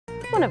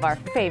one of our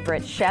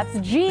favorite chefs,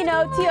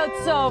 Gino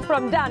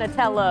from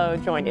Donatello,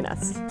 joining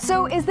us.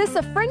 So is this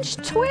a French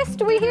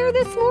twist we hear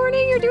this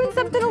morning? You're doing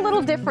something a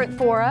little different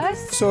for us.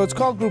 So it's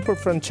called Grouper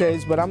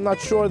Francese, but I'm not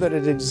sure that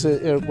it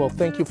exists. Well,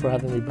 thank you for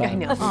having me back. I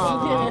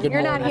know.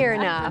 You're not here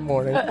enough. Good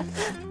morning.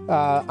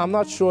 I'm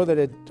not sure that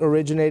it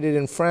originated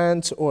in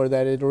France or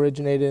that it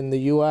originated in the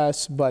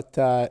U.S., but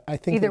I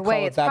think either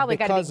way, it's probably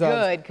got to be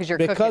good because you're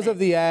cooking because of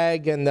the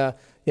egg and the,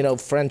 you know,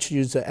 French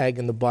use the egg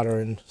and the butter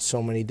in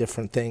so many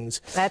different things.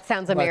 That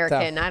sounds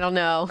American. I don't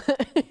know.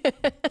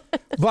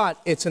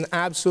 But it's an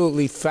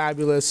absolutely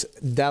fabulous,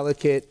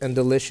 delicate, and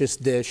delicious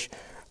dish.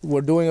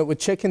 We're doing it with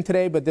chicken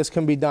today, but this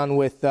can be done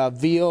with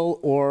veal,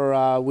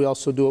 or we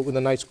also do it with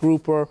a nice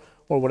grouper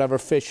or whatever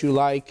fish you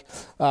like.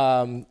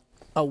 A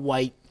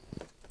white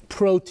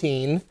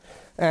protein.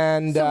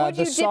 And so what do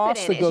the you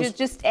sauce dip it in? that goes, Is it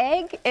just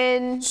egg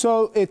and?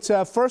 So it's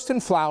first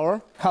in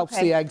flour, helps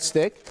the egg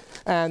stick,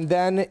 and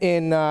then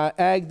in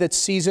egg that's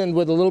seasoned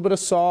with a little bit of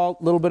salt,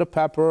 a little bit of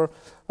pepper,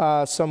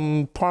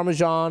 some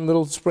Parmesan,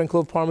 little sprinkle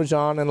of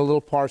Parmesan, and a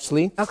little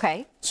parsley.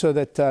 Okay. So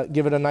that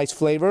give it a nice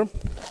flavor.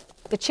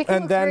 The chicken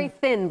looks very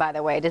thin, by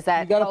the way. Does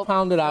that You got to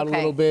pound it out a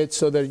little bit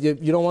so that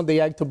you don't want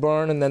the egg to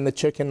burn and then the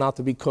chicken not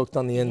to be cooked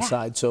on the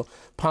inside. So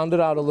pound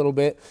it out a little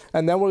bit.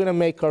 And then we're going to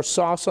make our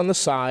sauce on the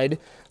side.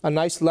 A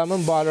nice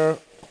lemon butter,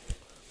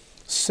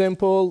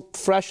 simple,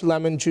 fresh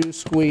lemon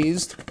juice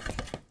squeezed.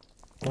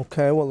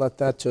 Okay, we'll let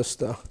that just...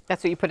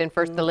 That's what you put in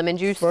first, the lemon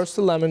juice? First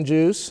the lemon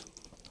juice.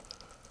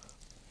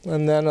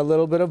 And then a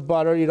little bit of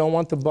butter. You don't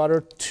want the butter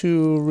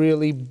to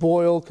really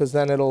boil because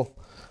then it'll...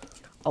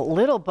 A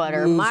little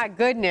butter, my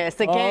goodness!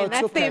 Again,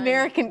 that's the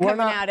American coming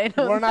out in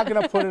them. We're not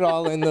going to put it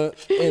all on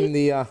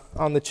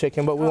the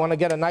chicken, but we want to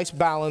get a nice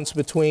balance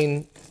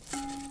between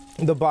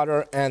the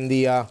butter and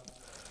the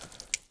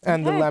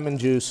lemon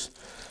juice.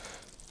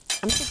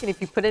 I'm thinking if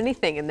you put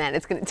anything in that,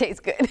 it's going to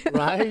taste good.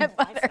 Right?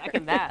 I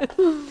second that.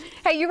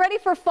 Hey, you ready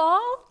for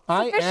fall?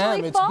 I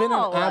am. It's been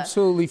an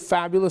absolutely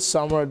fabulous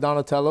summer at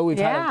Donatello. We've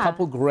had a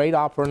couple great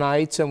opera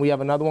nights, and we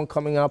have another one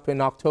coming up in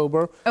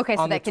October. Okay,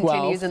 so that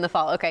continues in the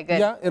fall. Okay, good.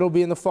 Yeah, it'll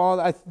be in the fall.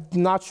 I'm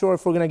not sure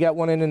if we're going to get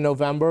one in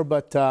November,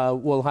 but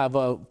we'll have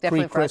a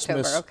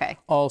pre-Christmas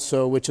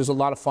also, which is a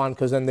lot of fun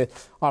because then the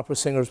opera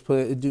singers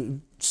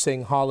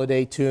sing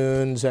holiday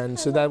tunes, and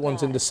so that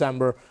one's in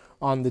December.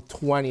 On the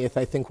 20th,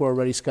 I think we're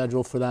already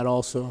scheduled for that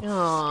also.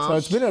 Aww. So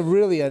it's been a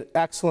really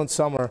excellent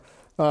summer.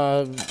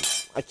 I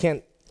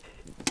can't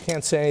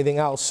say anything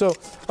else. So,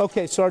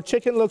 okay, so our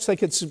chicken looks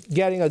like it's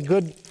getting a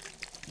good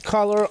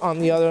color on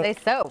the other. Say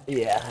so.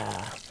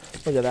 Yeah,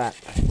 look at that.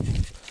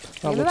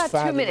 Maybe about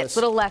 2 minutes, a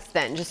little less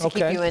than, just to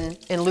keep you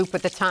in loop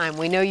with the time.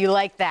 We know you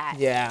like that.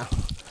 Yeah.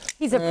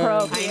 He's a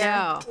pro. I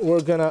know.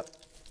 We're gonna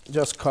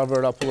just cover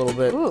it up a little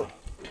bit. Ooh.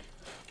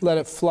 Let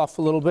it fluff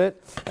a little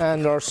bit.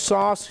 And our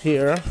sauce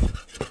here,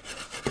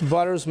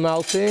 butter's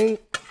melting.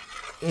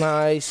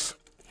 Nice.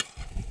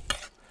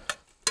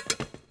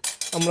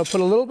 I'm going to put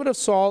a little bit of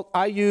salt.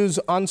 I use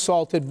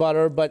unsalted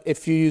butter, but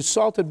if you use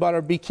salted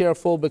butter, be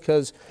careful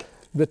because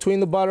between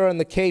the butter and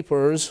the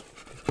capers,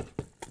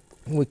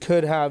 we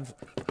could have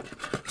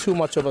too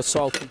much of a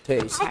salty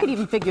taste. I could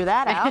even figure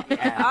that out.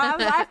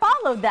 I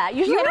followed that.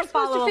 Usually I don't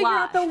follow a lot. You were supposed to figure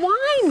out the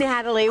wine,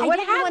 Natalie. What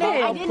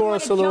happened? Of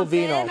course, a little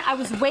vino. I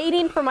was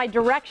waiting for my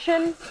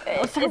direction. Am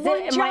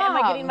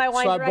I getting my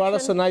wine direction? So I brought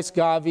us a nice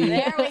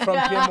Gavi from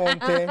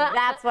Piemonte.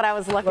 That's what I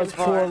was looking for. Let's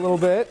pour a little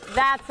bit.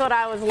 That's what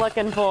I was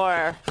looking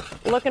for.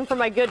 Looking for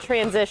my good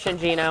transition,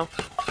 Gino.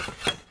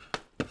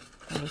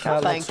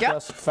 That looks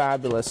just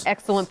fabulous.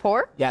 Excellent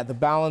pour. Yeah, the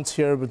balance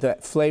here with the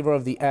flavor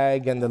of the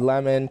egg and the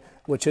lemon,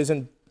 which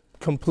isn't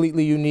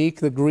completely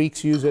unique. The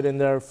Greeks use it in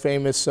their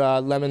famous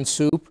lemon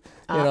soup.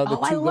 You know, the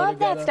two I love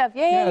that stuff.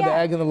 Yeah. The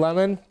egg and the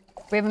lemon.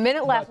 We have a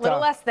minute left, a little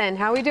less than.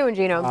 How are we doing,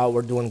 Gino? Oh,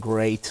 we're doing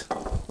great.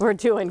 We're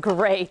doing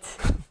great.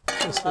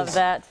 Love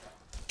that.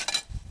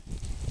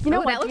 You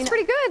know, that looks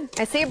pretty good.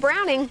 I see a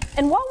browning.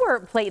 And while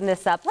we're plating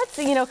this up, let's,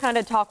 kind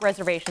of talk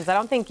reservations. I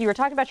don't think you were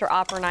talking about your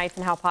opera nights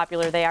and how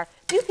popular they are.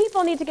 Do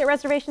people need to get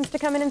reservations to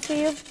come in and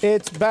see you?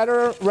 It's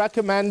better,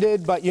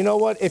 recommended, but you know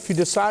what? If you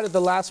decide at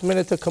the last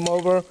minute to come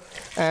over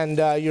and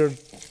you're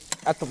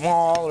at the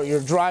mall or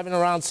you're driving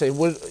around, say,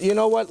 well, you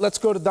know what? Let's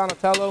go to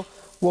Donatello.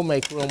 We'll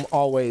make room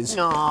always.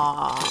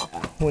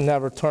 Aww. We'll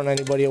never turn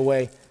anybody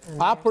away.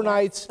 Opera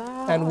nights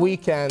and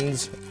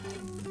weekends,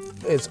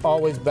 it's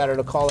always better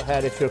to call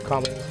ahead if you're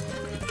coming.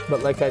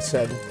 But like I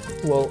said,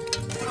 we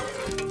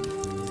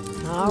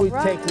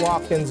take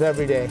walk-ins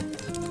every day.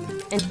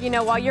 And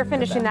while you're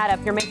finishing that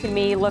up, you're making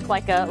me look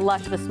like a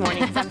lush this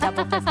morning because I'm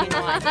double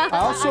fisting one. I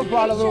also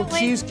brought a little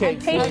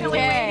cheesecake for you. Patiently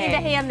waiting to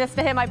hand this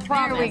to him, I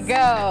promise. There we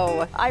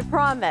go. I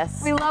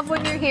promise. We love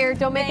when you're here.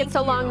 Don't make it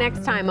so long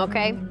next time,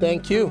 okay?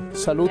 Thank you.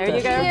 Salute. There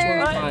you go.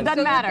 Cheers.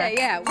 Doesn't matter.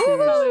 Yeah.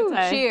 Woo-hoo.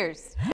 Cheers.